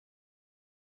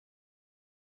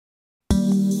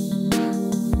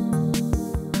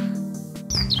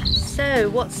So,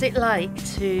 what's it like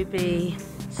to be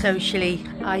socially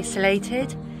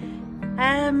isolated?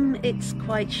 It's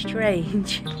quite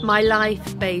strange. My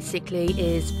life basically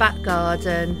is back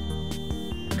garden,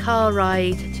 car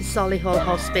ride to Solihull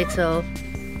Hospital,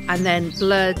 and then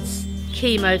bloods,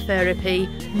 chemotherapy,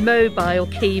 mobile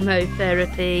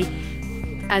chemotherapy,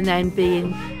 and then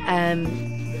being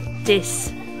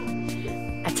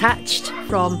disattached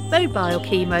from mobile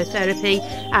chemotherapy,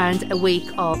 and a week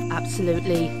of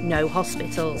absolutely no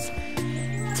hospitals.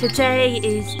 Today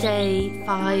is day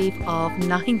 5 of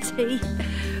 90,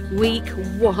 week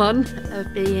 1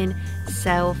 of being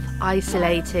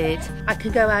self-isolated. I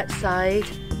can go outside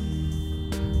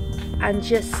and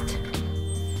just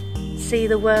see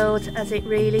the world as it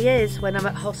really is when I'm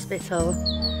at hospital,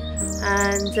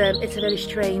 and it's a very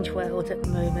strange world at the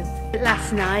moment.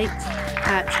 Last night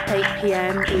at 8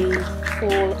 PM we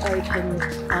all opened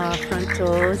our front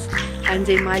doors, and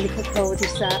in my little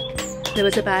cul-de-sac there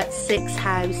was about 6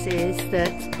 houses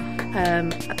that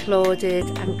applauded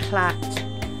and clapped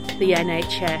the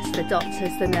NHS, the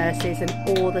doctors, the nurses and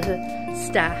all the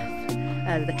staff,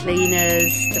 the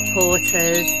cleaners, the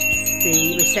porters,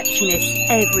 the receptionists,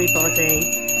 everybody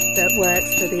that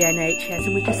works for the NHS,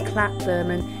 and we just clapped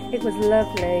them and it was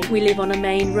lovely. We live on a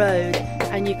main road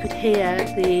and you could hear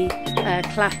the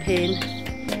clapping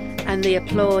and the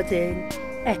applauding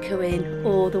echoing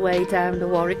all the way down the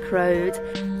Warwick Road,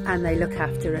 and they look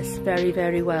after us very,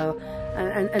 very well,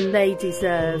 and they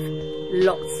deserve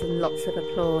lots and lots of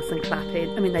applause and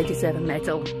clapping. I mean, they deserve a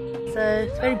medal. So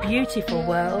it's a very beautiful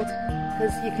world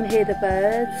because you can hear the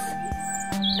birds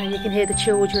and you can hear the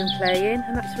children playing,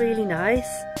 and that's really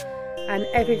nice, and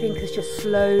everything has just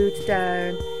slowed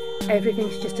down.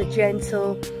 Everything's just a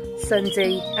gentle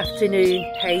Sunday afternoon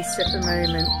pace at the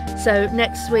moment. So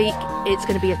next week it's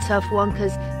going to be a tough one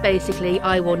because basically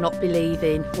I will not be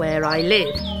leaving where I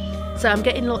live. So I'm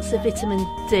getting lots of vitamin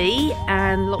D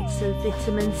and lots of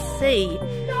vitamin C.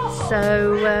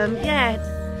 So yeah,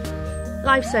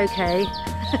 life's okay.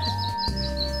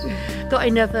 Got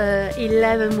another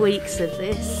 11 weeks of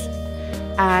this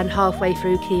and halfway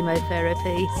through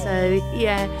chemotherapy. So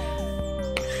yeah,